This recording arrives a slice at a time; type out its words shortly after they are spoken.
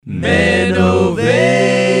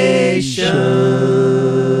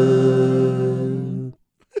Menovation.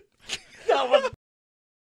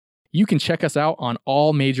 You can check us out on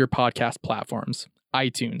all major podcast platforms: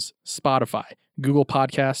 iTunes, Spotify, Google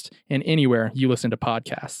Podcasts, and anywhere you listen to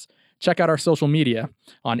podcasts. Check out our social media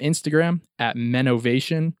on Instagram at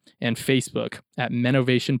Menovation and Facebook at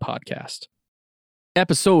Menovation Podcast.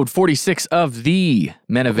 Episode 46 of the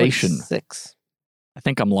Menovation. 6. I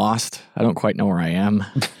think I'm lost. I don't quite know where I am.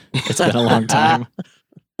 It's been a long time.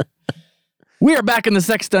 We are back in the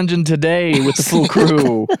sex dungeon today with the full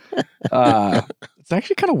crew. It's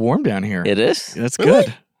actually kind of warm down here. It is? That's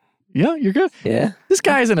good. Yeah, you're good. Yeah. This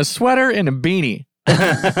guy's in a sweater and a beanie.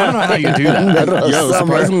 I don't know how you do that. Middle of Yo, summer.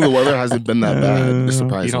 surprisingly, the weather hasn't been that bad. It's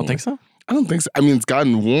surprising. You don't think so? I don't think so. I mean, it's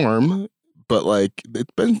gotten warm, but like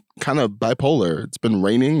it's been kind of bipolar. It's been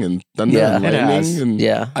raining and thunder Yeah, and it lightning. has. And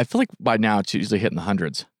Yeah. I feel like by now it's usually hitting the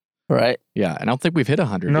hundreds. Right. Yeah, and I don't think we've hit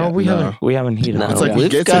 100 No, yet. we No. haven't. We haven't hit No, it. It's like we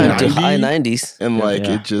we've get to gotten to 90. high 90s. and like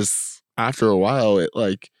Yeah. it just after a while, it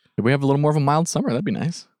like If we have a little more of a mild summer, that'd be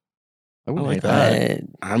nice. I wouldn't I hate like that.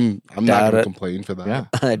 I'm not Doubt gonna it. complain for that. Yeah.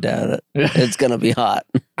 I doubt it. It's It's going to be hot.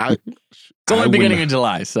 I only I beginning wouldn't- of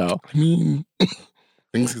July, so. I mean,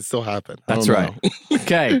 things can still happen. I That's don't right. know.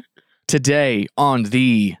 Okay. Today on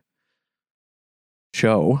the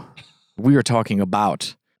show, we are talking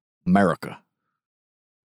about America.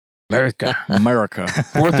 America. America.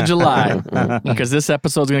 4th of July. Because this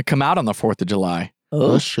episode's going to come out on the 4th of July.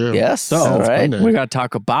 Oh, That's true. yes. So, all right. Sunday. We got to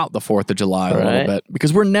talk about the 4th of July a little Right. bit.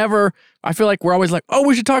 Because we're never, I feel like we're always like, oh,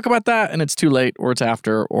 we should talk about that. And it's too late, or it's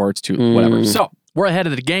after, or it's too, whatever. Mm. So, we're ahead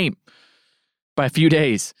of the game by a few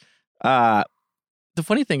days. The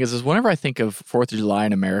funny thing is whenever I think of 4th of July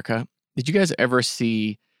in America, did you guys ever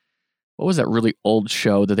see, what was that really old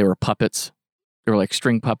show that they were puppets? They were like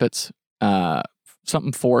string puppets.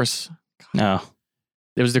 Something Force. No.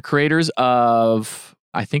 It was the creators of,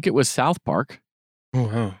 I think it was South Park. Oh,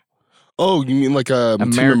 wow. Oh, you mean like Team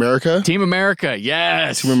Ameri- America? Team America,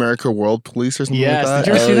 yes. Team America World Police or something Yes, like that?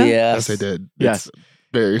 did you ever see that? Yes, Yes. I did. Yes. It's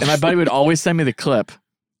very. And my buddy would always send me the clip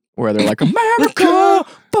where they're like, America,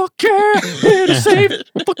 fuck yeah, here to save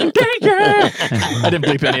fucking day, yeah. I didn't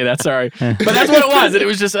bleep any of that, sorry. But that's what it was. And it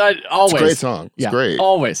was just always. It's a great song. It's Yeah, great.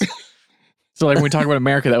 always. So like when we talk about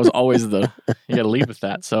America, that was always you got to lead with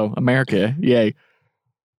that. So America, yay.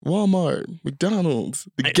 Walmart, McDonald's,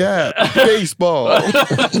 The Gap, baseball.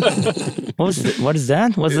 What is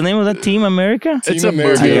that? What's the name of that team? America? It's Team a movie.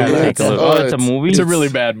 America. I gotta Yeah, take a look. Oh, it's a movie. It's a really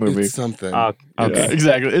bad movie. It's something. Oh, okay. Yeah,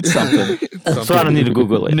 exactly. It's something. It's So I don't need to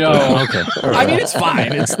Google it. No. Okay. I mean, it's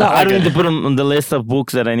fine. It's not. I don't like need to put them on the list of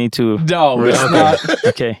books that I need to. No, it's not.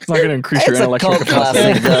 Okay. It's not going to increase your It's a intellectual cult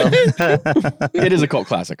capacity. classic, though. It is a cult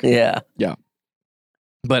classic. Yeah.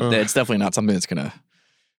 But Ugh. it's definitely not something that's gonna.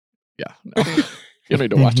 Yeah, no. You don't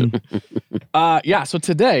need to watch it. Yeah. So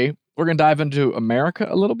today we're gonna dive into America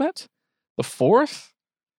a little bit, the 4th,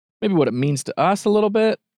 maybe what it means to us a little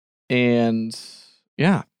bit, and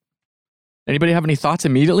yeah. Anybody have any thoughts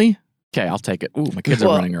immediately? Okay, I'll take it. Ooh, my kids are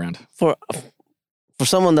Well, running around. For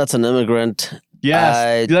someone that's an immigrant,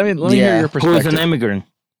 Yes. Let me hear yeah. your Who is an perspective. immigrant?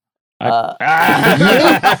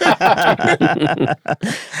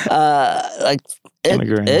 like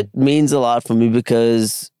Immigrant. it means a lot for me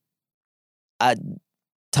because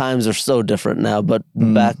times are so different now. But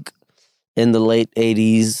Mm. back in the late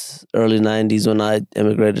 80s, early 90s, when I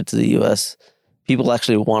immigrated to the U.S., people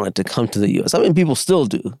actually wanted to come to the U.S. I mean, people still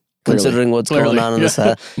do, considering what's Clearly. going on in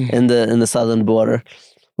Yeah. in the southern border.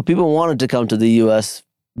 But people wanted to come to the U.S.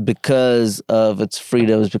 because of its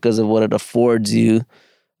freedoms, because of what it affords you,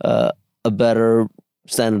 a better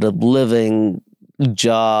standard of living,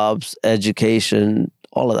 jobs, education,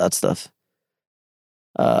 all of that stuff.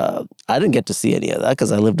 I didn't get to see any of that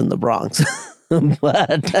because I lived in the Bronx.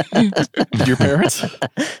 But Your parents?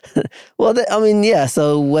 well, yeah.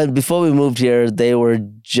 So before we moved here, they were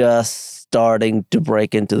just starting to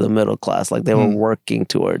break into the middle class. Like they were working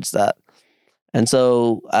towards that. And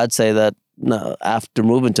so I'd say that no, after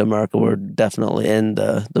moving to America, we're definitely in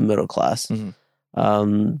the middle class.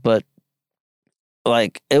 Mhm. But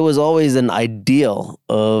like it was always an ideal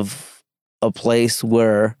of a place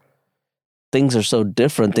where things are so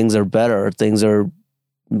different, things are better, things are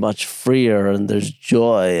much freer, and there's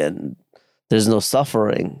joy and there's no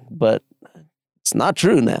suffering. But it's not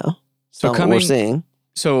true now. It's So not what we're coming- seeing.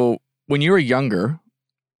 So when you were younger,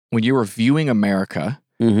 when you were viewing America,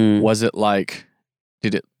 Mm-hmm. was it like,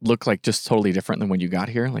 did it look like just totally different than when you got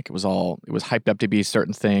here? Like it was hyped up to be a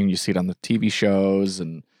certain thing. You see it on the TV shows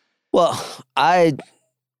and Well, I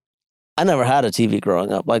I never had a TV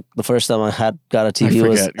growing up. Like the first time I got a TV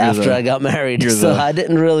was forget. You're after the- I got married. you're So the- I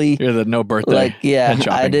didn't really You're the no birthday. like. Yeah, head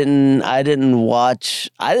I shopping. didn't watch.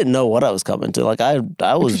 I didn't know what I was coming to. Like I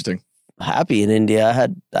was Interesting. happy in India. I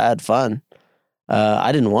had fun.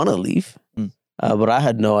 I didn't want to leave, Mm. but I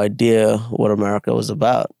had no idea what America was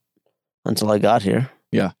about until I got here.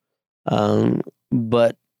 Yeah.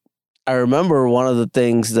 But I remember one of the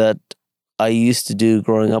things that I used to do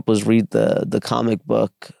growing up was read the comic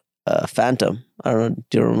book Phantom. I don't know.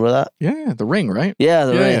 Do you remember that? Yeah, the ring, right? Yeah,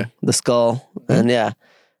 the Yeah, ring, yeah. the skull, and yeah,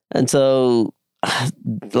 and so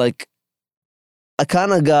like I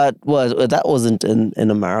kind of got that wasn't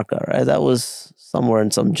in America, right? That was somewhere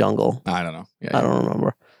in some jungle. I don't know. Yeah, I don't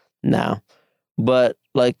remember now, but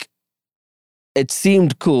like it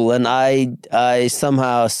seemed cool, and I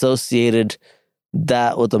somehow associated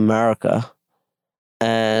that with America,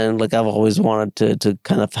 and like I've always wanted to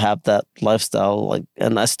kind of have that lifestyle, like,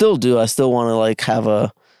 and I still do. I still want to like have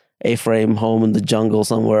a A-frame home in the jungle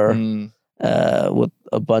somewhere, Mm, with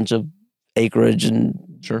a bunch of acreage and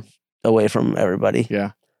sure. away from everybody.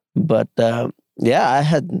 Yeah. But yeah, I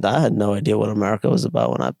had no idea what America was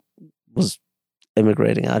about when I was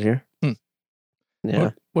immigrating out here. Hmm.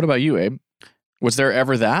 Yeah. What about you, Abe? Was there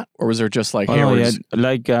ever that, or was there just like, hey, Oh, we're yeah. just-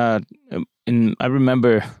 Like, I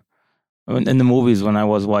remember in the movies when I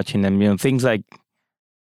was watching them, things like,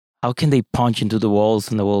 how can they punch into the walls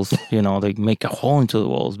and the walls, like make a hole into the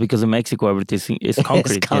walls? Because in Mexico, everything is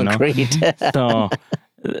concrete, It's concrete. So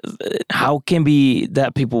how can be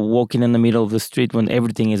that people walking in the middle of the street when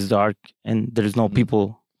everything is dark and there's no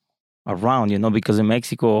people around, because in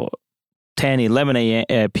Mexico, 10,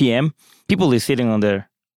 11 p.m., people is sitting on the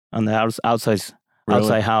outside Really?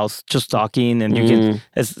 outside house just talking, and you can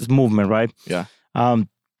it's movement, right? Yeah.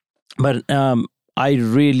 But I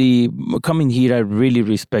really coming here. I really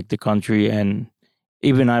respect the country, and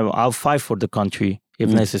even I'll fight for the country if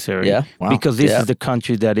necessary. Yeah. Wow. Because this Yeah. is the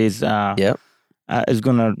country that is is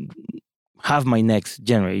gonna have my next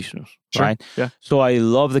generations, Sure. right? Yeah. So I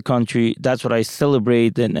love the country. That's what I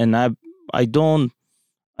celebrate, and I don't.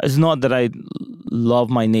 It's not that I love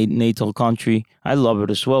my natal country. I love it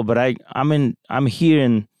as well. But I'm here,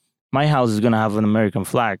 and my house is gonna have an American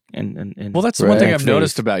flag. And Well, that's one thing Right. I've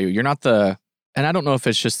noticed about you. You're not and I don't know if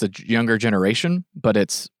it's just the younger generation, but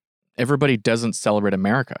it's everybody doesn't celebrate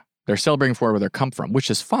America. They're celebrating for where they come from, which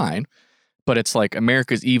is fine. But it's like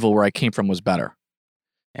America's evil, where I came from was better.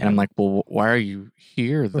 And I'm like, well, why are you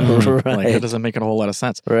here then? Like, Right. that doesn't make a whole lot of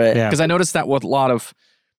sense. Right. Yeah. Because I noticed that with a lot of,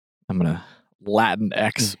 I'm going to Latin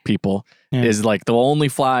X people, Yeah. is like they'll only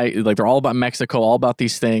fly, like they're all about Mexico, all about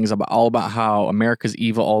these things, all about how America's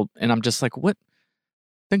evil. And I'm just like, what?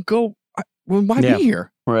 Then go, why Yeah. be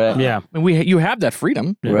here? Right. yeah. I mean, you have that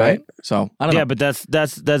freedom, Right. right? So I don't Yeah, know. but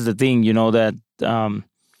that's the thing, that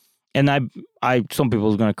and I some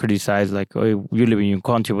people are gonna criticize like, oh, you live in your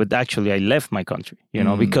country, but actually I left my country,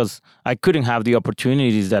 Mm. because I couldn't have the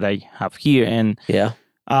opportunities that I have here. And Yeah.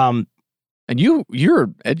 And you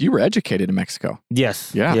were educated in Mexico.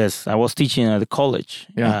 yes, Yeah. yes, I was teaching at the college,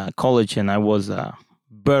 Yeah. and I was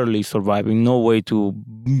barely surviving, no way to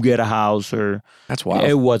get a house, or That's wild.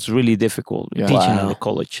 it was really difficult Yeah. teaching Wow. at the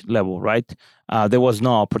college level, right? There was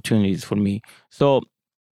no opportunities for me. So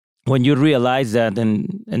when you realize that,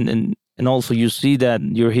 and also you see that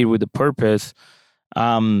you're here with a purpose,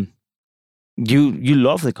 you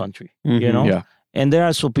love the country, Mhm. Yeah. And there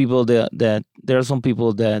are some people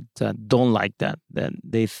that don't like that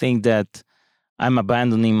they think that I'm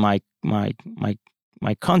abandoning my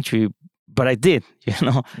country, but I did,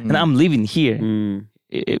 and I'm living here. Mm.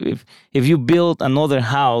 If you build another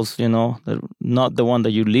house, not the one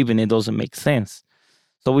that you live in, it doesn't make sense.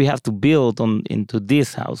 So we have to build into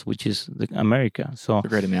this house, which is America. So It's a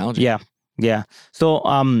great analogy. yeah. So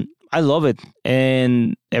I love it,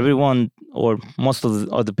 and everyone or most of the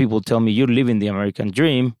other people tell me you're living the American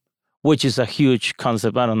dream, which is a huge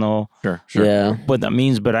concept. I don't know Sure. Yeah. what that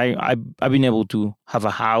means, but I've been able to have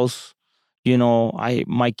a house.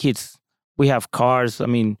 My kids, we have cars. I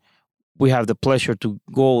mean, we have the pleasure to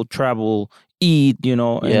go travel, eat. And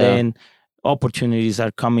Yeah. then opportunities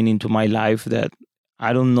are coming into my life that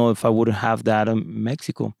I don't know if I would have that in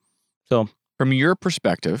Mexico. So From your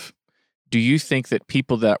perspective, do you think that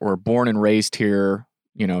people that were born and raised here,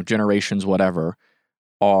 generations, whatever,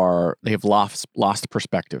 they have lost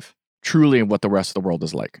perspective truly in what the rest of the world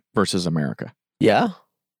is like versus America? Yeah.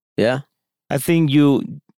 Yeah. I think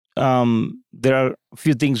there are a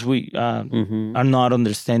few things we Mm-hmm. are not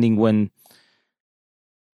understanding when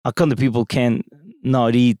how come the people can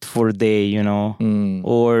not eat for a day, Mm.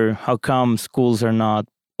 or how come schools are not,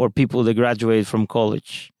 or people that graduate from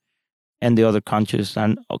college and the other countries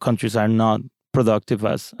are not productive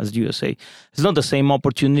as USA. It's not the same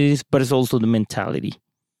opportunities, but it's also the mentality.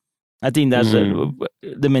 I think that's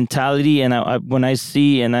the mentality, and when I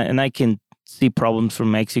see and I can see problems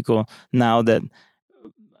from Mexico now that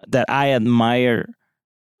I admire,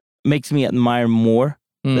 makes me admire more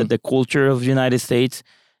the culture of the United States,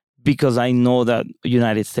 because I know that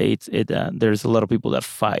United States, there's a lot of people that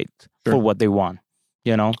fight for what they want,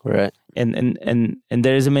 you know? Right. And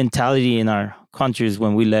there is a mentality in our countries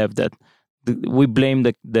when we left that we blame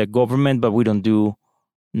the government, but we don't do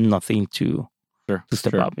nothing to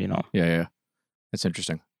step up, you know? Yeah. That's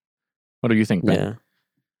interesting. What do you think, Ben? Yeah.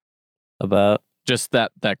 About Just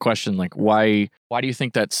that question, like why do you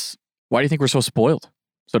think we're so spoiled,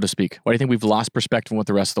 so to speak? Why do you think we've lost perspective on what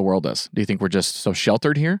the rest of the world is? Do you think we're just so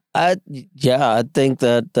sheltered here? I think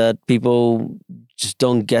that people just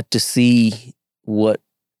don't get to see what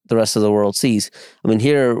the rest of the world sees. I mean,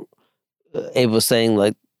 here Abe was saying,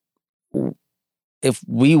 like, if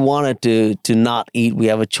we wanted to not eat, we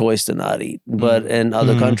have a choice to not eat. But in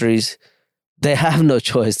other countries, they have no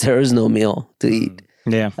choice. There is no meal to eat.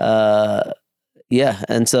 Yeah.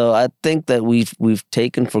 And so I think that we've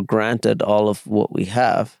taken for granted all of what we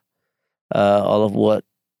have, all of what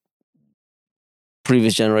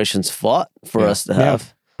previous generations fought for us to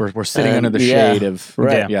have. We're sitting under the shade of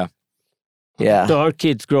Yeah. So our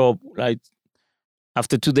kids grow up, like,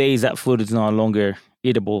 after 2 days, that food is no longer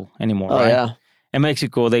eatable anymore, right? Yeah. In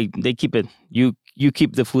Mexico, they keep it. You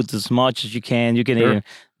keep the food as much as you can. You can eat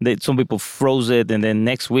it. Some people froze it, and then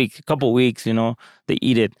next week, a couple of weeks, you know, they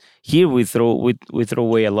eat it. Here we throw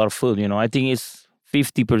away a lot of food. You know, I think it's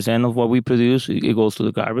 50% of what we produce, it goes to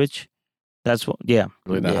the garbage. That's what. Yeah.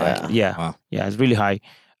 Really that high? Yeah. Wow. Yeah, it's really high.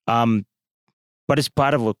 But it's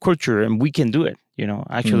part of a culture, and we can do it. You know,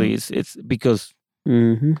 actually, it's because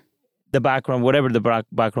the background, whatever the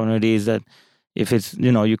background it is, that if it's,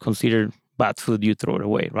 you know, you consider bad food, you throw it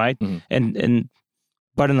away, right?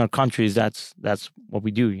 But in our countries, that's what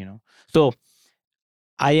we do, you know. So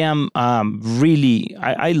I am really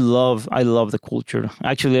I love the culture.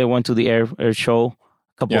 Actually, I went to the air show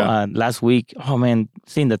last week. Oh man,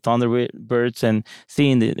 seeing the Thunderbirds and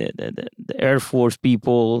seeing the Air Force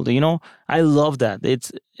people, you know, I love that.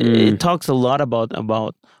 It talks a lot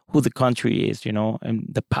about who the country is, you know, and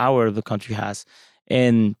the power the country has.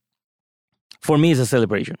 And for me, it's a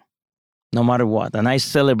celebration, no matter what. And I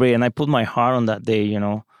celebrate, and I put my heart on that day, you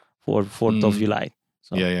know, for 4th of July.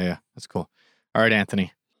 So. Yeah. That's cool. All right,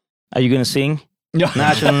 Anthony. Are you going to sing?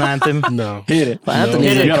 National anthem? No. Hit it. Well,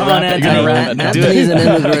 Anthony's Hit it. Come on, Anthony. Anthony's an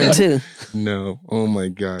immigrant too. No. Oh my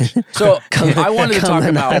gosh. So I wanted to talk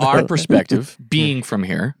about our perspective, being from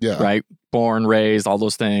here, Yeah. right? Born, raised, all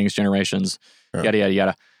those things, generations, yada, yada,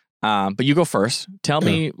 yada. But you go first. Tell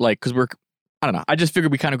me, like, because I don't know. I just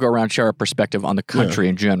figured we kind of go around, share our perspective on the country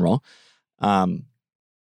in general.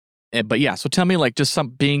 But yeah, so tell me, like, just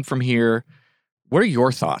being from here, what are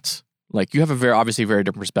your thoughts? Like, you have obviously very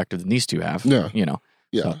different perspective than these two have. Yeah. You know.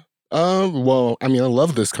 Yeah. Well, I mean, I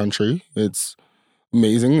love this country. It's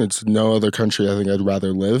amazing. It's no other country I think I'd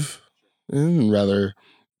rather live in, rather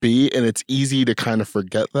be. And it's easy to kind of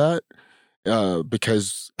forget that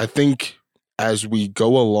because I think as we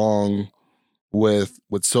go along with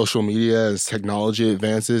social media as technology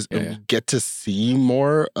advances, and we get to see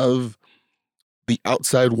more of the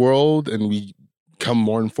outside world, and we become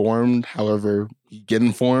more informed, however we get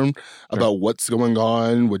informed about what's going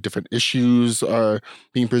on, what different issues are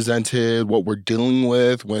being presented, what we're dealing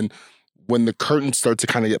with, when the curtains start to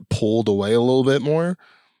kind of get pulled away a little bit more,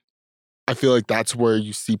 I feel like that's where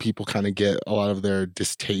you see people kind of get a lot of their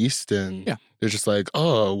distaste, and they're just like,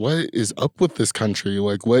 oh, what is up with this country?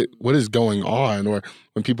 Like, what is going on? Or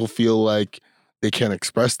when people feel like they can't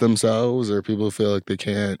express themselves, or people feel like they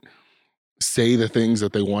can't say the things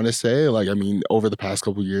that they want to say. Like, I mean, over the past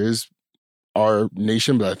couple of years, our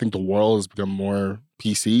nation, but I think the world has become more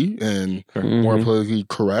PC and more politically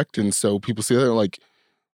correct. And so people see that like,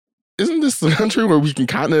 isn't this the country where we can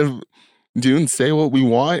kind of do and say what we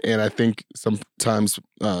want? And I think sometimes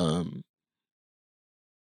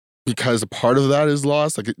because a part of that is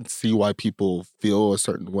lost, I can see why people feel a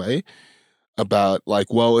certain way about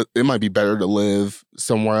like, well, it might be better to live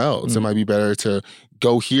somewhere else. It might be better to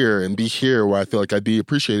go here and be here where I feel like I'd be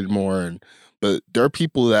appreciated more. But there are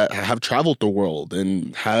people that have traveled the world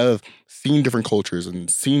and have seen different cultures and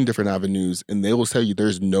seen different avenues, and they will tell you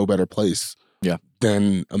there's no better place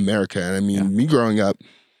than America. And I mean, me growing up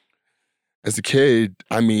as a kid,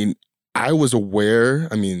 I mean, I was aware,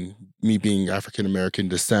 I mean, me being African-American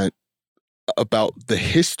descent, about the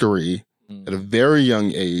history at a very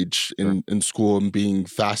young age in school, and being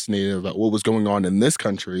fascinated about what was going on in this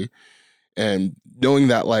country. And knowing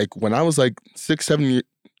that, like, when I was like 6, 7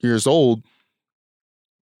 years old,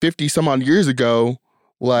 50 some odd years ago,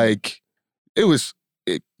 like, it was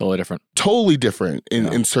Totally different. totally different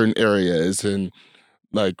Yeah. in certain areas, and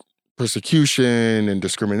like persecution and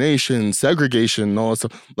discrimination, segregation, and all that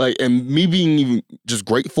stuff. Like, and me being even just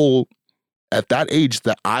grateful at that age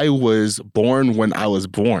that I was born when I was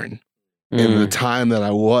born in the time that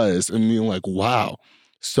I was, and being like, wow,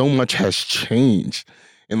 so much has changed.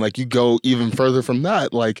 And like, you go even further from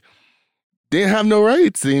that, like, they didn't have no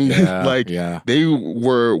rights. And like, they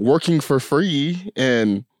were working for free,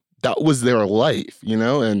 and that was their life, you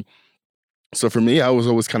know? And so for me, I was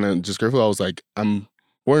always kind of just grateful. I was like, I'm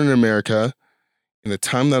born in America, in the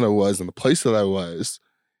time that I was, in the place that I was,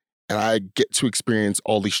 and I get to experience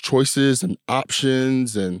all these choices and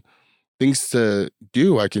options and things to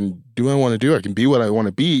do. I can do what I want to do. I can be what I want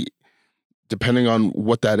to be, depending on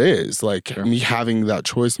what that is. Like, Sure. me having that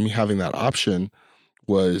choice, me having that option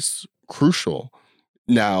was crucial.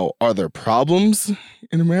 Now, are there problems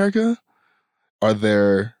in America?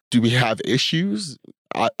 Do we have issues?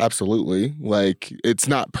 Absolutely. Like, it's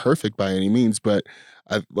not perfect by any means, but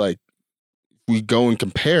we go and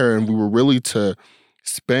compare, and we were really to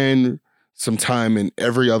spend some time in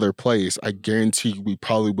every other place, I guarantee we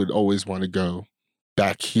probably would always want to go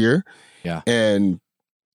back here. Yeah. And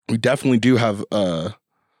we definitely do have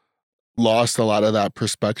lost a lot of that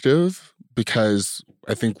perspective, because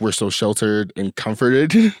I think we're so sheltered and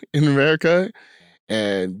comforted in America.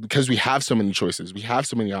 And because we have so many choices, we have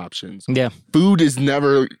so many options. Yeah. Food is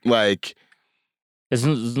never like, It's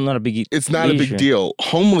not a big it's not a big issue. deal.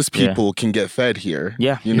 Homeless Yeah. people can get fed here.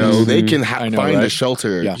 Yeah. You know, they Mhm. can I know, find a right?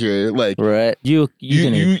 shelter Yeah. here. Like, Right. You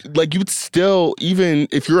can eat. you like, you would still, even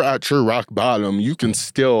if you're at your rock bottom, you can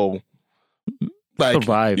still like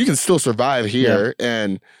survive. you can still survive here.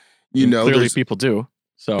 And you know, clearly there's people do.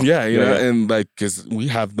 So yeah, you know, and like, because we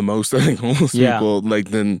have the most, I think, homeless Yeah. people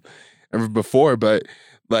like than ever before. But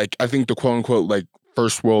like, I think the quote unquote like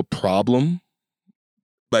first world problem,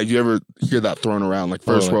 like, you ever hear that thrown around, like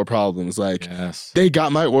first Totally. world problems, like, yes. they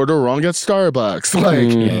got my order wrong at Starbucks.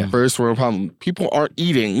 Like, Yeah. first world problem. People aren't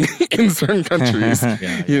eating in certain countries.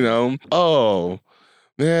 Yeah, You know, oh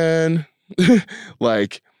man,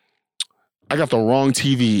 like, I got the wrong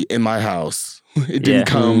TV in my house. It didn't Yeah.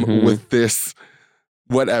 come Mhm. with this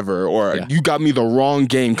whatever, or Yeah. you got me the wrong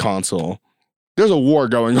game console. There's a war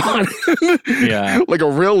going on. Yeah. Like a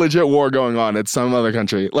real legit war going on in some other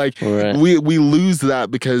country. Like, Right. we lose that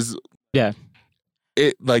because Yeah.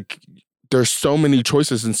 it, like, there's so many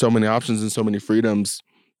choices and so many options and so many freedoms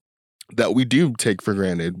that we do take for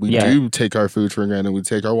granted. We Yeah. do take our food for granted. We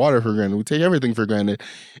take our water for granted. We take everything for granted.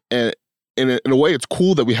 And in a way, it's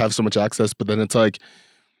cool that we have so much access, but then it's like,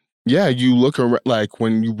 yeah, you look around, like,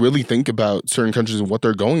 when you really think about certain countries and what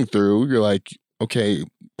they're going through, you're like, okay,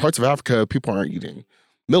 parts of Africa, people aren't eating.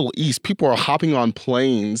 Middle East, people are hopping on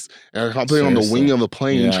planes and hopping on the Seriously. wing of a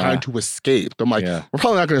plane Yeah. trying to escape. I'm like, Yeah. we're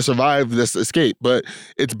probably not going to survive this escape, but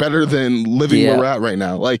it's better than living Yeah. where we're at right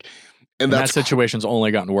now. Like, And and that that's situation's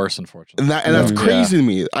only gotten worse, unfortunately. and that's Yeah. crazy to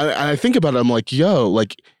me. I think about it. I'm like, yo,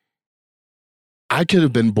 like, I could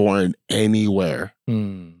have been born anywhere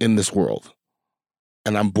Hmm. in this world,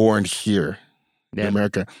 and I'm born here in Yeah.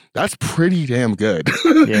 America. That's pretty damn good.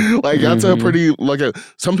 Yeah. Like, that's a Mhm. pretty, like,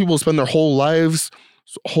 some people spend their whole lives,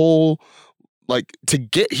 like, to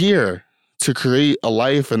get here, to create a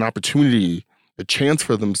life, an opportunity, a chance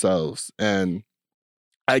for themselves. And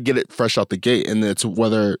I get it fresh out the gate. And it's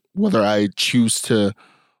whether I choose to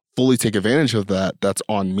fully take advantage of that, that's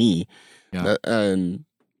on me. Yeah.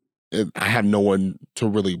 I have no one to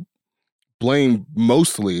really blame,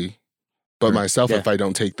 mostly but Sure. myself, Yeah. if I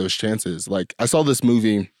don't take those chances. Like, I saw this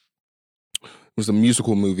movie. It was a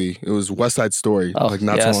musical movie. It was West Side Story, Oh, like,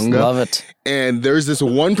 not yes, so long ago. love it. And there's this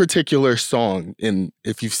one particular song, and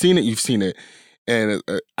if you've seen it, you've seen it. And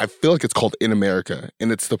I feel like it's called In America.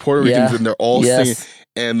 And it's the Puerto Ricans, Yeah. and they're all singing. Yes.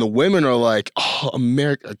 And the women are like, oh,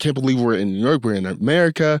 America, I can't believe we're in New York, we're in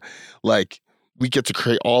America. Like, we get to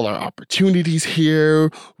create all our opportunities here.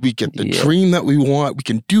 We get the Yep. dream that we want. We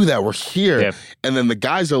can do that. We're here. Yep. And then the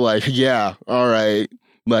guys are like, yeah, all right.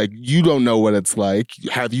 Like, you don't know what it's like.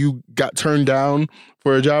 Have you got turned down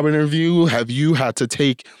for a job interview? Have you had to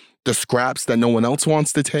take the scraps that no one else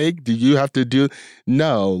wants to take? Do you have to do?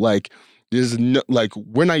 No, like, there's no, like,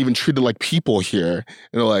 we're not even treated like people here.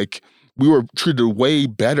 And like, we were treated way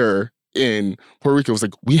better in Puerto Rico. It was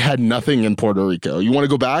like, we had nothing in Puerto Rico. You want to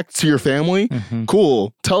go back to your family? Mhm.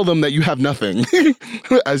 Cool. Tell them that you have nothing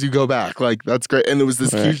as you go back. Like, that's great. And there was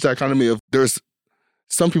this Right. huge dichotomy of, there's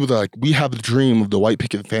some people that are like, we have the dream of the white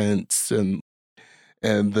picket fence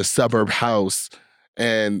and the suburb house.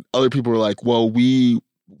 And other people were like, well, we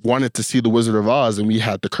wanted to see the Wizard of Oz and we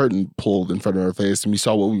had the curtain pulled in front of our face and we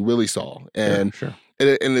saw what we really saw. And sure.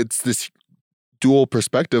 and it's this dual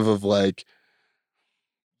perspective of like,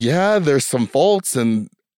 yeah, there's some faults and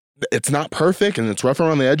it's not perfect and it's rough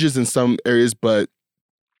around the edges in some areas, but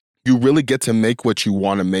you really get to make what you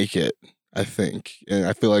want to make it, I think. And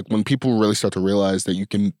I feel like when people really start to realize that you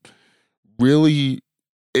can really,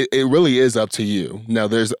 it really is up to you. Now,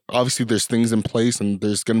 there's things in place and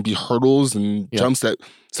there's going to be hurdles and jumps that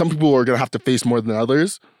some people are going to have to face more than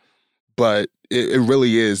others, but it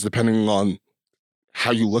really is depending on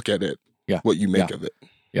how you look at it, what you make of it.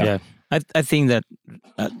 Yeah. I think that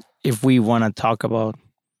if we want to talk about,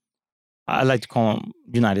 I like to call them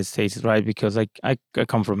United States, right? Because I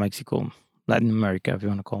come from Mexico, Latin America, if you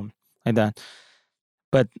want to call them like that.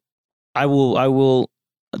 But I will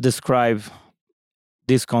describe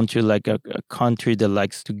this country like a country that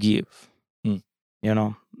likes to give. You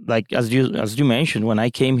know, like as you mentioned, when I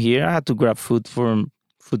came here, I had to grab food from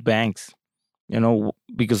food banks, you know,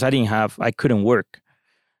 because I couldn't work.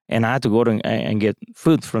 And I had to go and get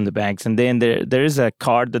food from the banks. And then there is a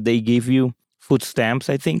card that they give you, food stamps,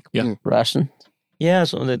 I think. Yeah. Ration. Yeah,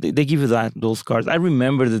 so they give you those cards. I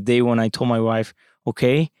remember the day when I told my wife,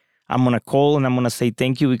 okay, I'm going to call and I'm going to say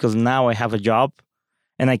thank you because now I have a job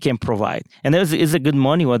and I can provide. And it's a good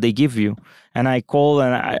money what they give you. And I call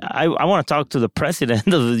and I want to talk to the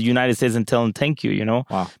president of the United States and tell him thank you, you know,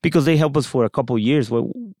 because they helped us for a couple of years.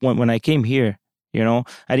 When I came here, you know,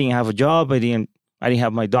 I didn't have a job. I didn't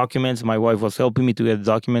have my documents. My wife was helping me to get the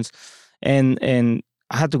documents, and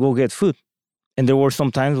I had to go get food. And there were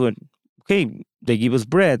some times when, okay, they give us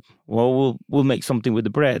bread. Well, we'll make something with the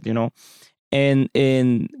bread, you know,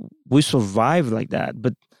 and we survive like that.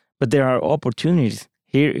 But there are opportunities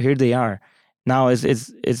here. They are now. It's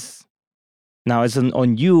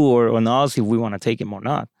on you or on us if we want to take them or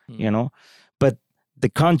not, you know. But the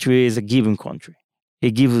country is a giving country.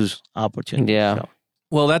 It gives us opportunity. Yeah. So.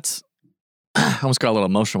 Well, that's. I almost got a little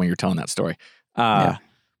emotional when you're telling that story,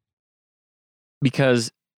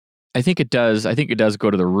 because I think it does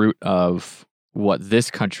go to the root of what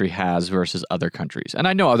this country has versus other countries, and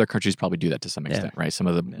I know other countries probably do that to some extent, right? Some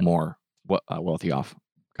of the more wealthy off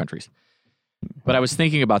countries. But I was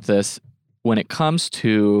thinking about this when it comes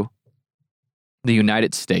to the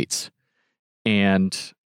United States, and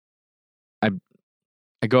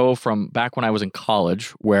I go from back when I was in college,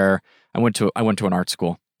 where I went to an art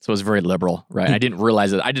school. So it was very liberal, right? And I didn't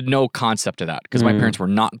realize it. I had no concept of that because my parents were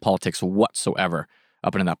not in politics whatsoever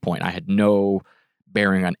up until that point. I had no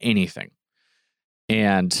bearing on anything.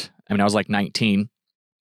 And I mean, I was like 19.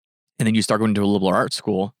 And then you start going to a liberal art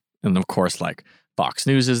school. And of course, like Fox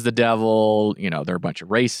News is the devil. You know, they're a bunch of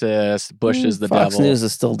racists. Bush is the devil. Fox News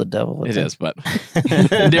is still the devil. It is, but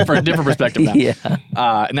different perspective now. Yeah.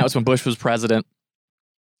 And that was when Bush was president.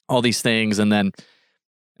 All these things. And then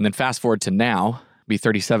fast forward to now. Be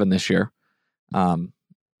 37 this year, in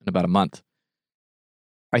about a month.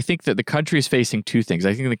 I think that the country is facing two things.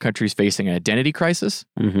 I think the country is facing an identity crisis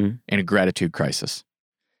and a gratitude crisis.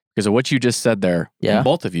 Because of what you just said there,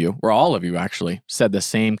 both of you, or all of you actually, said the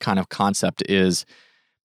same kind of concept is,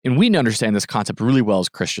 and we understand this concept really well as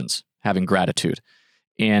Christians, having gratitude.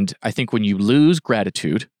 And I think when you lose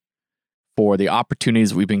gratitude for the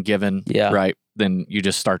opportunities we've been given, right, then you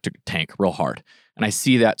just start to tank real hard. And I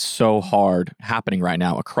see that so hard happening right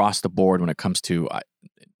now across the board when it comes to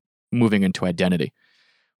moving into identity,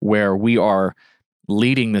 where we are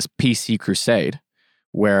leading this PC crusade,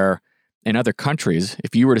 where in other countries,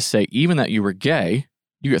 if you were to say even that you were gay,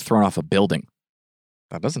 you get thrown off a building.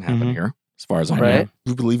 That doesn't happen here, as far as I know. If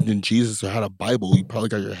you believed in Jesus or had a Bible, you probably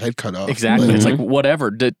got your head cut off. Exactly. It's like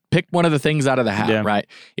whatever. Pick one of the things out of the hat, right?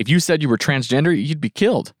 If you said you were transgender, you'd be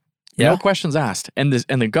killed. No questions asked. And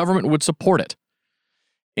the government would support it.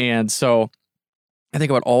 And so I think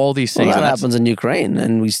about all these things. Well, that happens in Ukraine,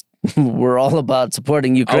 and we're all about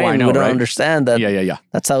supporting Ukraine. I know, we don't right? understand that. Yeah.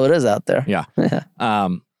 That's how it is out there. Yeah.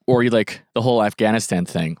 Or you like the whole Afghanistan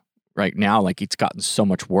thing right now, like it's gotten so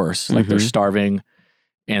much worse. Like they're starving,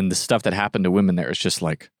 and the stuff that happened to women there is just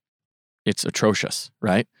like, it's atrocious,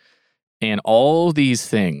 right? And all these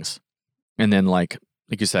things, and then like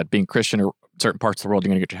you said, being Christian or certain parts of the world, you're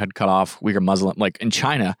going to get your head cut off. We're Muslim, like in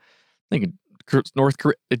China, I think North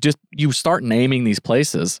Korea, you start naming these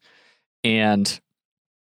places, and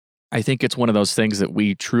I think it's one of those things that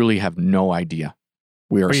we truly have no idea.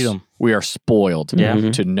 We are spoiled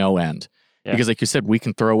to no end because, like you said, we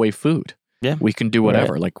can throw away food. Yeah, we can do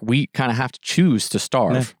whatever. Right. Like we kind of have to choose to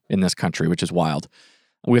starve in this country, which is wild.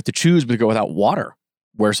 We have to choose to go without water.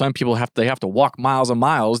 where some people have to walk miles and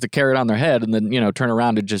miles to carry it on their head and then, turn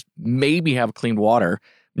around and just maybe have clean water.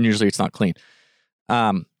 And usually it's not clean.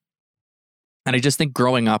 And I just think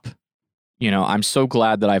growing up, I'm so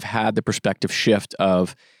glad that I've had the perspective shift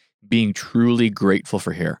of being truly grateful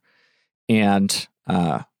for here. And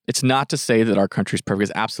it's not to say that our country is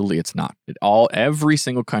perfect. Absolutely, it's not. Every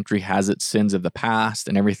single country has its sins of the past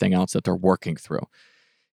and everything else that they're working through.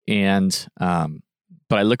 And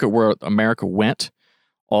but I look at where America went,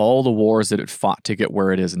 all the wars that it fought to get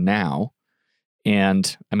where it is now.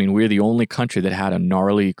 And I mean, we're the only country that had a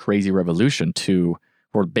gnarly, crazy revolution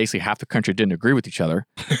where basically half the country didn't agree with each other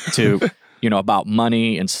to, about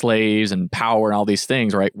money and slaves and power and all these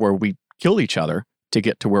things, right? Where we killed each other to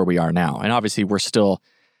get to where we are now. And obviously we're still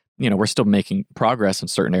making progress in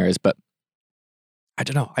certain areas, but I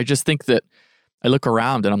don't know. I just think that I look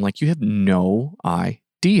around and I'm like, you have no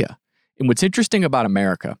idea. And what's interesting about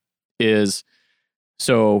America is,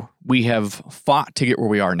 so we have fought to get where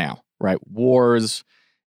we are now, right? Wars,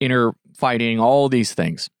 inner fighting, all these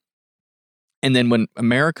things. And then when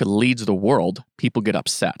America leads the world, people get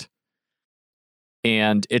upset.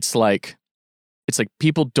 And it's like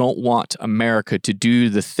people don't want America to do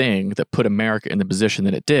the thing that put America in the position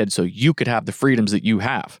that it did, so you could have the freedoms that you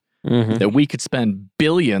have. Mm-hmm. That we could spend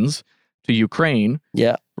billions to Ukraine.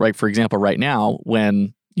 Yeah. Right. For example, right now,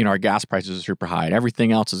 when our gas prices are super high and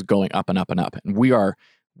everything else is going up and up and up, and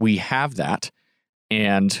we have that,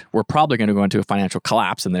 and we're probably going to go into a financial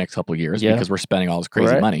collapse in the next couple of years because we're spending all this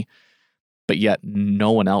crazy money. But yet,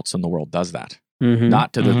 no one else in the world does that. Mm-hmm.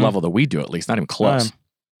 Not to the level that we do, at least, not even close.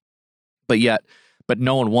 But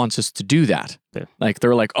no one wants us to do that. Yeah. Like,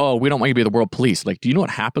 they're like, oh, we don't want you to be the world police. Like, do you know what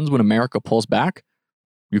happens when America pulls back?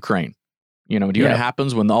 Ukraine. Do you know what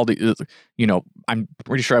happens when all the, I'm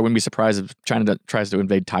pretty sure I wouldn't be surprised if China tries to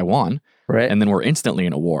invade Taiwan. Right. And then we're instantly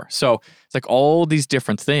in a war. So it's like all these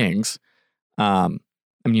different things. You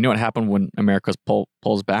know what happened when America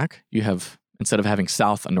pulls back? You have, instead of having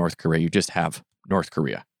South and North Korea, you just have North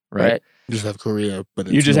Korea, right? You just have Korea, but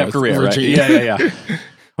it's you just have Korea, right? Yeah.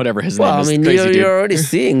 Whatever his name is. Well, I mean, you're already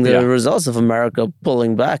seeing the Yeah. results of America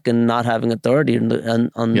pulling back and not having authority in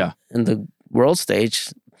the world stage.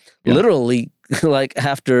 Yeah. Literally, like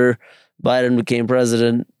after Biden became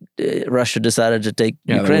president, Russia decided to take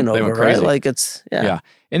Ukraine they over, went right? crazy. Like it's Yeah.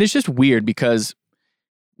 And it's just weird because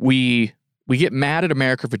we get mad at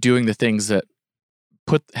America for doing the things that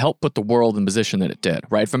help put the world in the position that it did,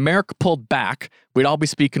 right? If America pulled back, we'd all be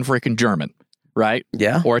speaking freaking German, right?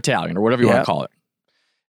 Yeah. Or Italian or whatever you want to call it.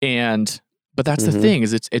 But that's the thing,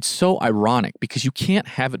 is it's so ironic because you can't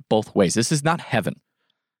have it both ways. This is not heaven,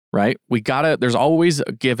 right? There's always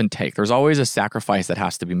a give and take. There's always a sacrifice that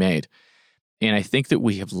has to be made. And I think that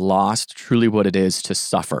we have lost truly what it is to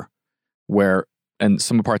suffer, and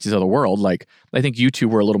some parts of the other world, like, I think you two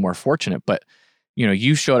were a little more fortunate, but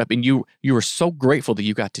you showed up and you were so grateful that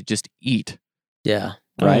you got to just eat. Yeah.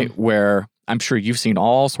 Right. Where I'm sure you've seen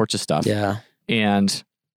all sorts of stuff. Yeah. And,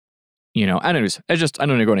 I don't know, I don't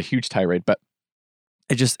want to go on a huge tirade, but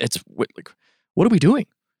it's like, what are we doing?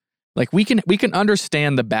 Like, we can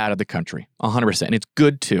understand the bad of the country 100%. And it's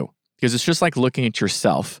good too, because it's just like looking at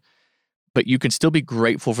yourself, but you can still be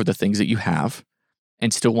grateful for the things that you have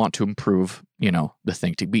and still want to improve, the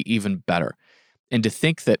thing to be even better. And to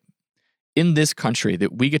think that in this country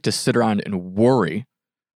that we get to sit around and worry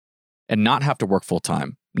and not have to work full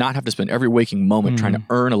time, not have to spend every waking moment trying to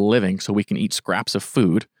earn a living so we can eat scraps of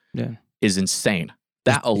food is insane.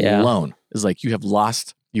 That alone is like, you've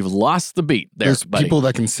lost the beat there. There's buddy. people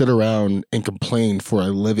that can sit around and complain for a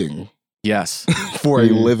living. Yes. For a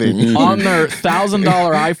living. On their $1,000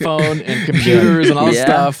 iPhone and computers and all this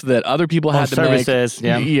stuff that other people had to services,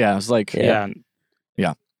 make. Yeah. It's like, Yeah.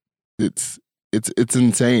 It's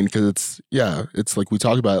insane because it's like we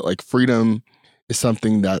talk about it, like freedom is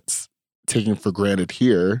something that's taken for granted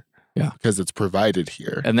here. Yeah. Because it's provided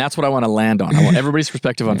here. And that's what I want to land on. I want everybody's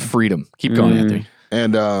perspective on freedom. Keep going, Anthony.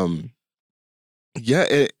 And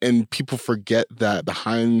and people forget that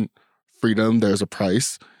behind freedom there's a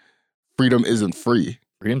price. Freedom isn't free.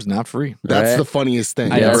 Freedom's not free. That's the funniest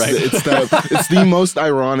thing. I know, It's right? it's the most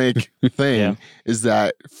ironic thing is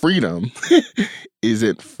that freedom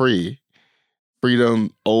isn't free.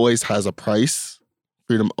 Freedom always has a price.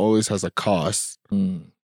 Freedom always has a cost.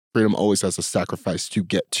 Freedom always has a sacrifice to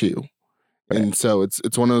get to. And so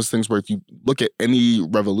it's one of those things where if you look at any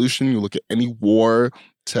revolution, you look at any war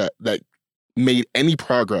that made any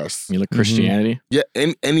progress. You look at Christianity? Yeah,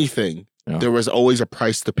 anything. Yeah. There was always a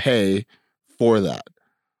price to pay for that.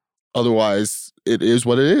 Otherwise, it is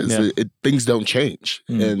what it is. Yeah. Things don't change.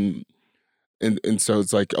 And so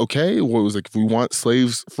it's like, okay, well, it was like, if we want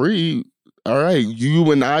slaves free, all right,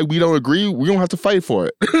 you and I, we don't agree. We don't have to fight for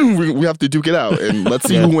it. we have to duke it out, and let's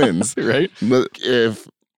see who wins. Right? If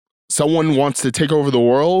someone wants to take over the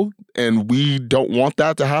world and we don't want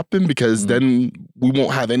that to happen, because then we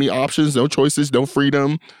won't have any options, no choices, no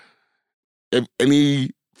freedom. If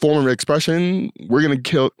any form of expression, we're gonna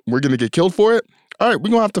get killed for it. All right, we're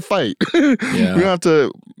gonna have to fight. We're gonna have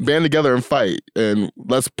to band together and fight, and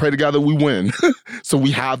let's pray together we win. So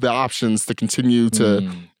we have the options to continue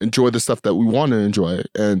to enjoy the stuff that we want to enjoy.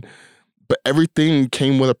 But everything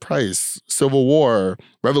came with a price. Civil War,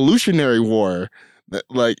 Revolutionary War,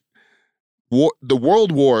 like the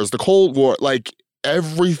World Wars, the Cold War, like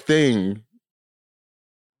everything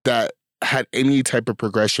that had any type of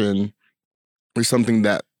progression or something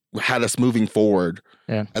that had us moving forward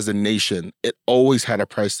as a nation, it always had a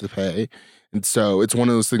price to pay. And so it's one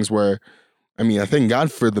of those things where, I mean, I thank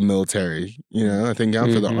God for the military, I thank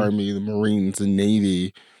God for the Army, the Marines, the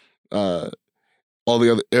Navy, all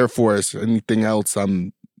the other Air Force, anything else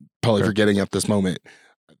I'm probably forgetting at this moment.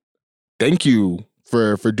 Thank you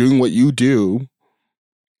for doing what you do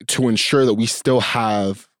to ensure that we still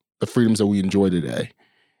have the freedoms that we enjoy today.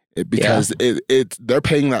 Because they're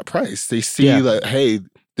paying that price. They see that, hey,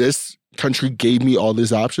 this country gave me all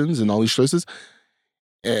these options and all these choices,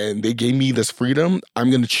 and they gave me this freedom. I'm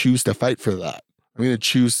going to choose to fight for that. I'm going to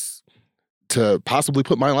choose to possibly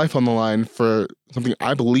put my life on the line for something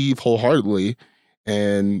I believe wholeheartedly.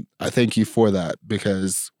 And I thank you for that,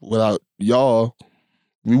 because without y'all,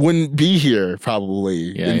 we wouldn't be here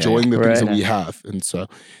probably enjoying the things that we have. And so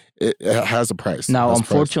it has a price. Now,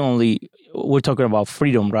 unfortunately, we're talking about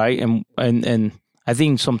freedom, right? And I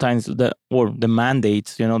think sometimes the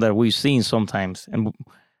mandates, that we've seen sometimes, and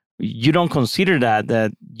you don't consider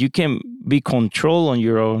that you can be controlled on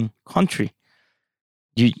your own country.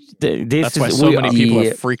 That's why so many people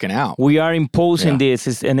are freaking out. We are imposing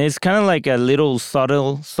this, and it's kind of like a little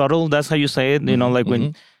subtle. That's how you say it. Like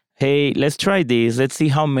when, hey, let's try this. Let's see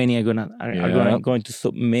how many are going to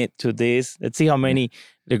submit to this. Let's see how many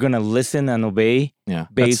they're going to listen and obey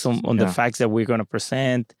based on the facts that we're going to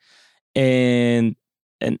present. And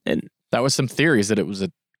that was some theories that it was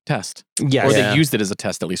a test. Yeah. Or they used it as a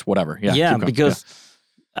test, at least, whatever. Yeah, because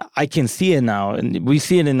I can see it now. And we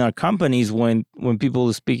see it in our companies when people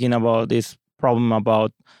are speaking about this problem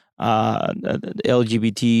about LGBTs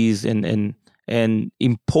and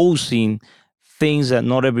imposing things that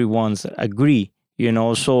not everyone's agree,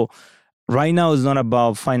 So right now it's not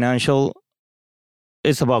about financial,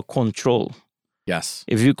 it's about control. Yes.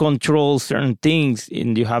 If you control certain things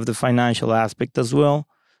and you have the financial aspect as well,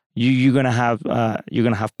 you're gonna have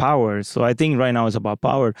power. So I think right now it's about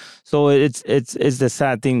power. So it's the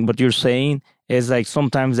sad thing. But you're saying is like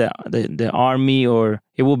sometimes the army, or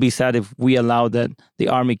it will be sad if we allow that the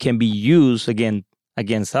army can be used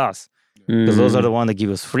against us, because those are the ones that give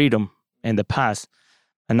us freedom in the past,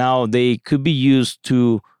 and now they could be used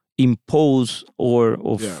to impose or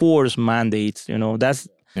force mandates. That's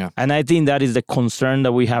and I think that is the concern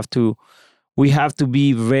that we have to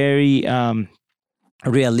be very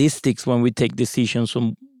realistic when we take decisions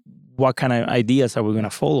on what kind of ideas are we going to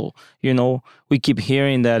follow. We keep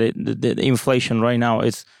hearing that the inflation right now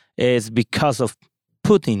is because of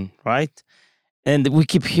Putin, right? And we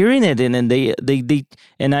keep hearing it, and they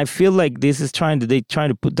and I feel like this is trying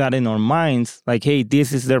to put that in our minds, like, hey,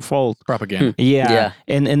 this is their fault. Propaganda.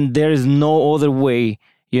 And there is no other way,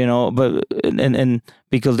 but and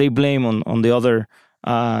because they blame on the other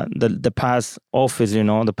the past office,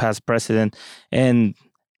 the past president, and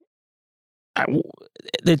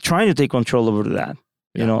they're trying to take control over that.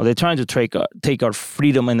 They're trying to take our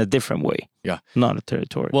freedom in a different way. Yeah, not a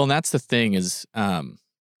territory. Well, and that's the thing is,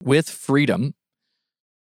 with freedom,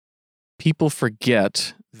 people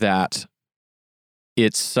forget that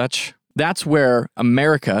that's where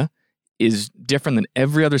America is different than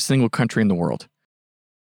every other single country in the world.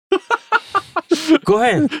 Go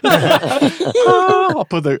ahead. I'll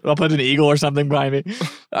put an eagle or something behind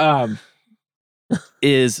me.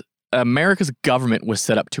 Is America's government was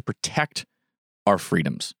set up to protect our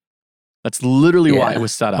freedoms. That's literally why it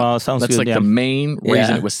was set up. Sounds That's good, the main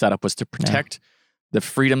reason it was set up, was to protect the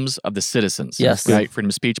freedoms of the citizens. Yes. Right? Freedom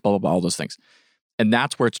of speech, blah, blah, blah, all those things. And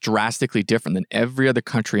that's where it's drastically different than every other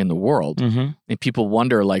country in the world. Mm-hmm. And people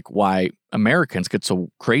wonder why Americans get so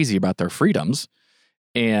crazy about their freedoms.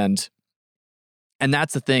 And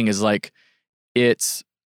that's the thing is it's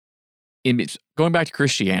going back to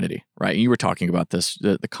Christianity, right? You were talking about this,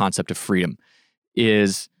 the concept of freedom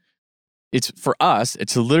it's for us,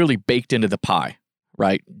 it's literally baked into the pie,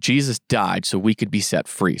 right? Jesus died so we could be set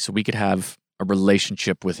free, so we could have a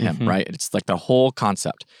relationship with him, right? It's like the whole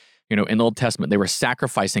concept. You know, in the Old Testament, they were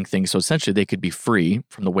sacrificing things so essentially they could be free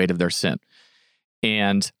from the weight of their sin.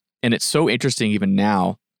 And it's so interesting even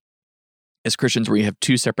now as Christians where you have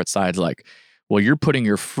two separate sides like, well, you're putting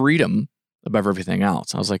your freedom above everything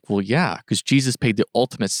else. I was like, well, yeah, because Jesus paid the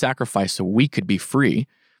ultimate sacrifice so we could be free.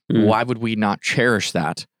 Why would we not cherish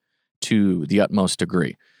that to the utmost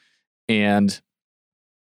degree? And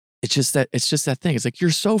it's just that thing. It's like,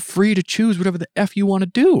 you're so free to choose whatever the F you want to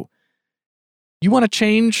do. You want to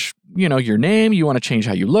change, you know, your name, you want to change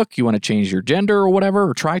how you look, you want to change your gender or whatever,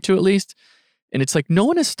 or try to at least. And it's like, no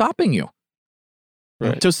one is stopping you.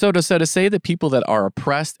 Right. So to say that people that are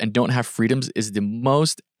oppressed and don't have freedoms is the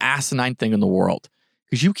most asinine thing in the world.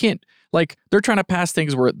 Because you can't, like, they're trying to pass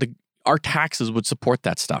things where our taxes would support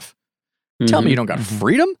that stuff. Tell me you don't got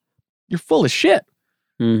freedom? You're full of shit.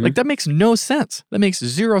 Like, that makes no sense. That makes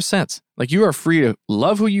zero sense. Like, you are free to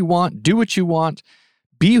love who you want, do what you want,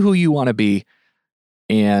 be who you want to be.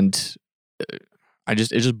 And it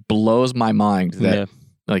just blows my mind that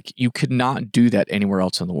like you could not do that anywhere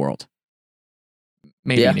else in the world.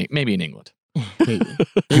 Maybe in England.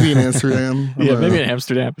 Maybe in Amsterdam. Maybe in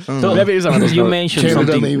Amsterdam. So maybe you mentioned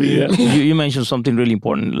Canada, something. maybe. You mentioned something really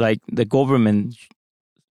important. Like the government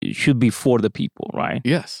should be for the people, right?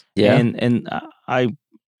 Yes. Yeah. And I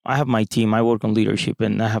have my team. I work on leadership,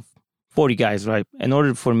 and I have 40 guys, right? In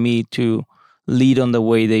order for me to lead on the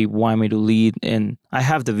way they want me to lead, and I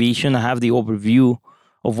have the vision, I have the overview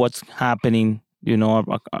of what's happening, you know,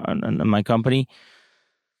 in my company,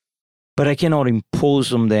 but I cannot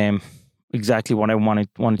impose on them exactly what I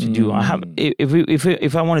wanted to do. I have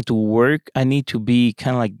if I wanted to work, I need to be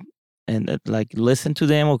kind of like and like listen to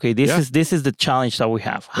them. Okay, this is the challenge that we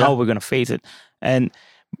have. How are we gonna face it? And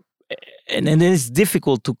it's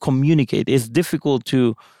difficult to communicate. It's difficult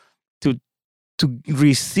to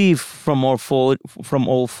receive from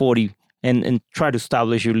all 40 and try to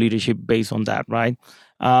establish your leadership based on that, right?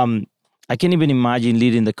 I can't even imagine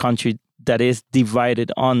leading the country that is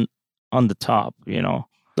divided on the top, you know.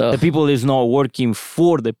 The people is not working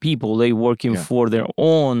for the people; they working for their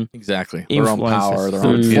own their own power,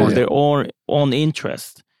 their own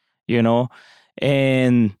interest, you know,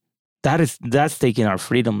 and that's taking our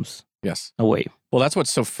freedoms away. Well, that's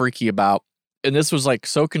what's so freaky about, and this was like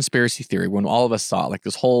so conspiracy theory when all of us saw like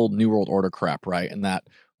this whole New World Order crap, right? And that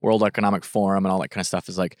World Economic Forum and all that kind of stuff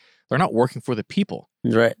is like they're not working for the people,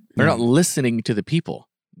 Right. They're not listening to the people.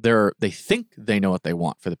 They think they know what they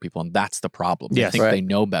want for the people, and that's the problem. They think they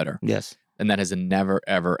know better. Yes. And that has never,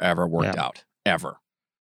 ever, ever worked out. Ever.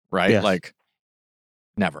 Right? Yes. Like,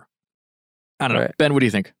 never. I don't know. Ben, what do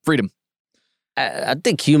you think? Freedom. I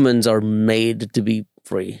think humans are made to be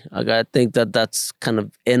free. Like, I think that's kind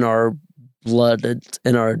of in our blood, it's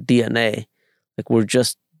in our DNA. Like, we're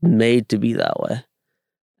just made to be that way.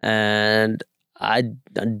 And I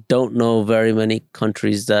don't know very many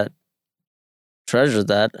countries that treasure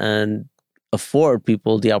that and afford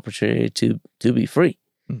people the opportunity to be free.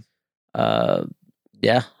 I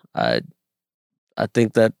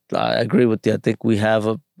think that I agree with you. I think we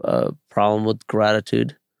have a problem with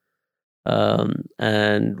gratitude,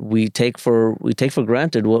 and we take for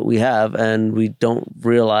granted what we have, and we don't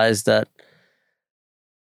realize that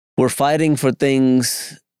we're fighting for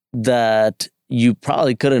things that you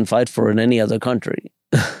probably couldn't fight for in any other country,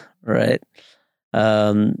 right?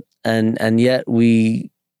 And yet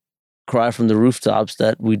we cry from the rooftops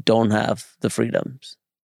that we don't have the freedoms.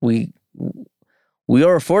 We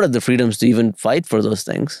are afforded the freedoms to even fight for those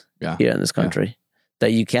things here in this country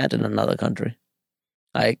that you can't in another country.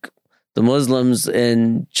 Like the Muslims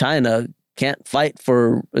in China can't fight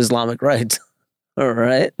for Islamic rights, all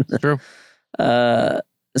right? True.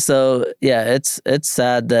 So yeah, it's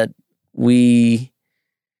sad that we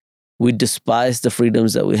despise the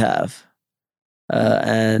freedoms that we have.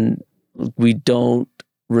 And we don't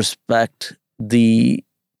respect the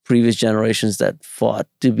previous generations that fought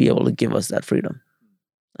to be able to give us that freedom.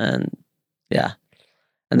 And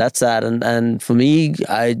that's sad. And for me,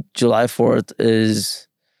 July 4th is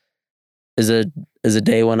a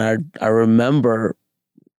day when I remember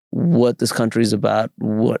what this country is about,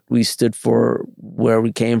 what we stood for, where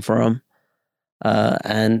we came from,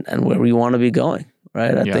 and where we want to be going.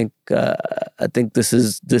 Right. I think this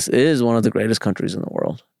is one of the greatest countries in the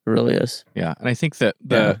world. It really is. Yeah. And I think that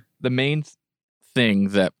the main thing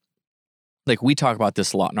that, like, we talk about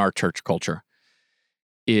this a lot in our church culture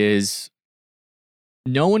is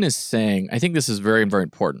no one is saying, I think this is very, very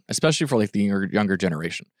important, especially for like the younger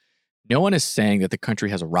generation. No one is saying that the country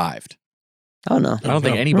has arrived. Oh, no. I don't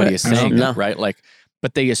think anybody is saying that, right? Like,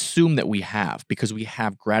 but they assume that we have because we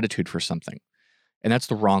have gratitude for something. And that's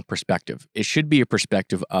the wrong perspective. It should be a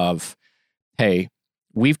perspective of, hey,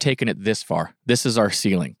 we've taken it this far. This is our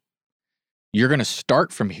ceiling. You're going to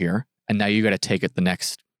start from here, and now you got to take it the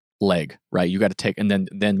next leg, right? You got to take, and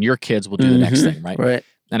then your kids will do the next thing, right? Right.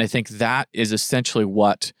 And I think that is essentially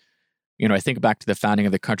what, I think back to the founding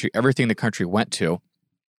of the country, everything the country went to,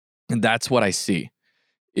 and that's what I see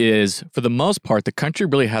is, for the most part, the country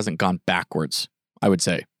really hasn't gone backwards, I would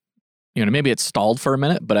say. Maybe it's stalled for a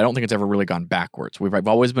minute, but I don't think it's ever really gone backwards. I've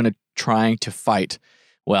always been trying to fight,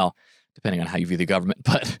 well, depending on how you view the government,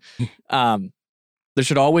 but there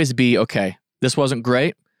should always be, okay, this wasn't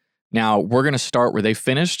great. Now we're going to start where they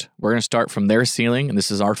finished. We're going to start from their ceiling, and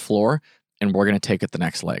this is our floor, and we're going to take it the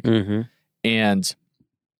next leg.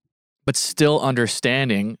 But still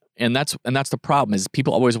understanding, and that's the problem, is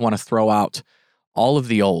people always want to throw out all of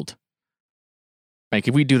the old. Like,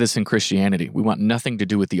 if we do this in Christianity, we want nothing to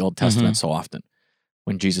do with the Old Testament so often,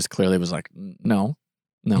 when Jesus clearly was like, no,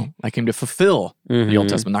 I came to fulfill the Old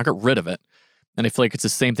Testament, not get rid of it. And I feel like it's the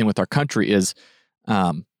same thing with our country is,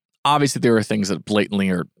 obviously there are things that blatantly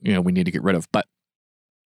are, we need to get rid of, but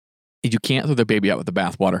you can't throw the baby out with the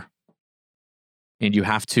bathwater. And you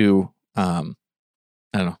have to, I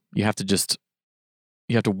don't know, you have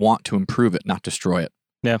to want to improve it, not destroy it.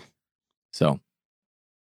 Yeah. So.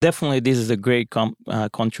 Definitely, this is a great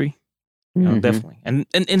country. Definitely. And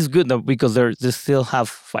it's good though, because they still have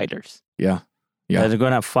fighters. Yeah. They're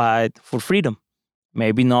going to fight for freedom.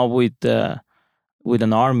 Maybe not with an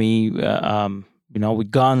army,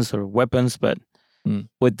 with guns or weapons, but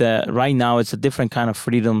with right now, it's a different kind of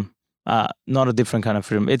freedom. Not a different kind of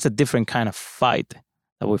freedom. It's a different kind of fight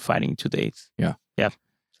that we're fighting today. Yeah.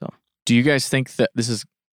 So, do you guys think that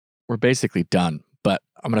we're basically done? But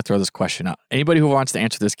I'm going to throw this question out. Anybody who wants to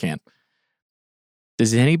answer this can.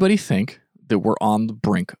 Does anybody think that we're on the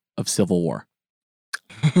brink of civil war?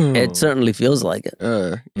 It certainly feels like it.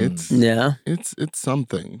 It's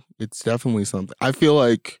something. It's definitely something. I feel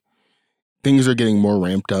like things are getting more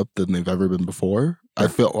ramped up than they've ever been before. I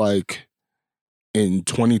felt like in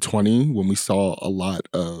 2020, when we saw a lot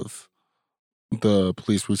of the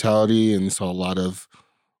police brutality and we saw a lot of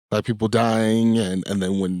Black people dying, and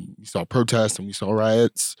then when we saw protests and we saw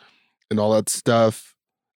riots and all that stuff,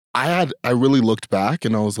 I really looked back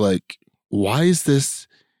and I was like, why is this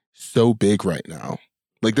so big right now?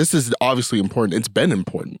 Like, this is obviously important. It's been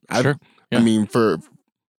important. Sure. Yeah. I mean, for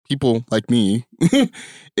people like me,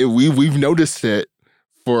 we've noticed it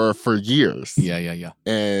for years. Yeah.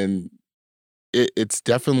 And it's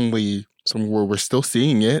definitely somewhere we're still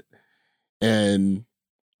seeing it, and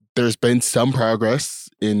there's been some progress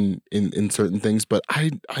in certain things, but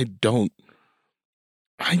I don't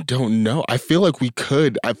know. I feel like we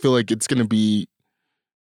could. I feel like it's going to be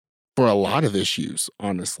for a lot of issues,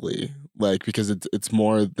 honestly. Like, because it's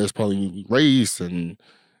more, there's probably race and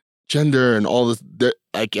gender and all this.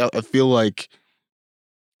 I feel like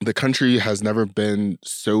the country has never been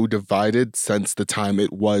so divided since the time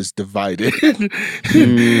it was divided.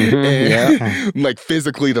 Like,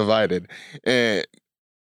 physically divided.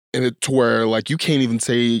 And it to where, like, you can't even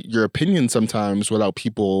say your opinion sometimes without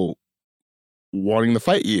people wanting to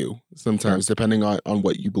fight you sometimes, depending on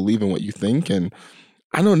what you believe and what you think. And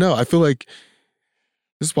I don't know. I feel like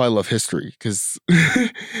this is why I love history, because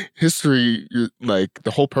history, like,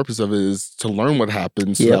 the whole purpose of it is to learn what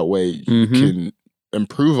happened so that way you can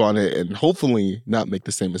improve on it and hopefully not make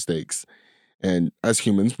the same mistakes. And as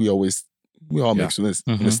humans, we all make some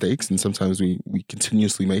mistakes, and sometimes we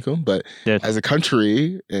continuously make them. But as a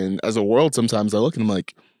country and as a world, sometimes I look and I'm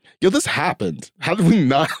like, yo, this happened. How did we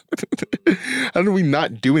not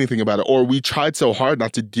do anything about it? Or we tried so hard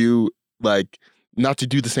not to do the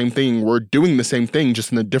same thing. We're doing the same thing,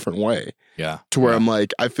 just in a different way. Yeah. To where I'm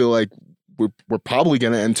like, I feel like we're probably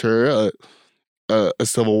going to enter a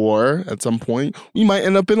civil war at some point. We might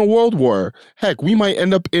end up in a world war. Heck, we might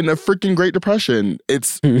end up in a freaking Great Depression.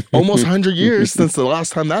 It's almost 100 years since the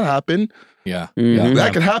last time that happened. Yeah.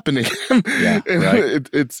 That could happen again. Yeah. Right.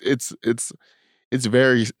 It's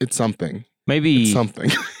something. Maybe It's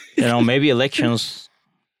something. maybe elections,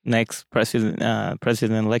 next president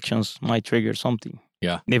elections might trigger something.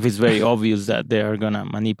 Yeah. If it's very obvious that they are gonna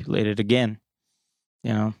manipulate it again,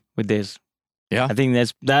 with this. Yeah. I think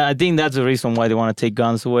that's the reason why they want to take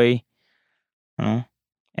guns away.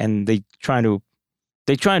 And they trying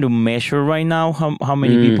to measure right now how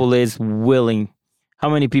many people is willing, how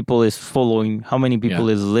many people is following, how many people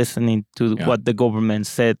is listening to what the government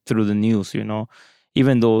said through the news,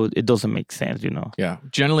 even though it doesn't make sense, Yeah.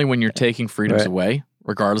 Generally, when you're taking freedoms away,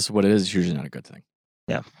 regardless of what it is, it's usually not a good thing.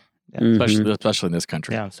 Yeah. Especially in this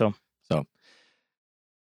country. Yeah. So.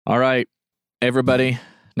 All right, everybody.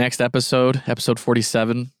 Next episode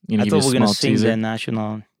 47. I thought we were going to sing the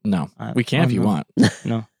national No, we can if you want.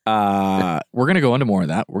 No. We're going to go into more of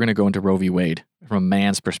that. We're going to go into Roe v. Wade from a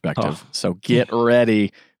man's perspective. So get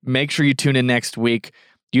ready. Make sure you tune in next week.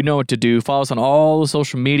 You know what to do. Follow us on all the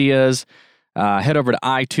social medias. Head over to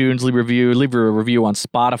iTunes, leave a review on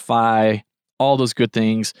Spotify, all those good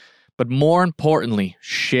things. But more importantly,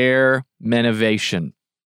 share Menovation.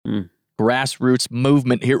 Grassroots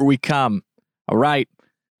movement. Here we come. All right.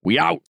 We out.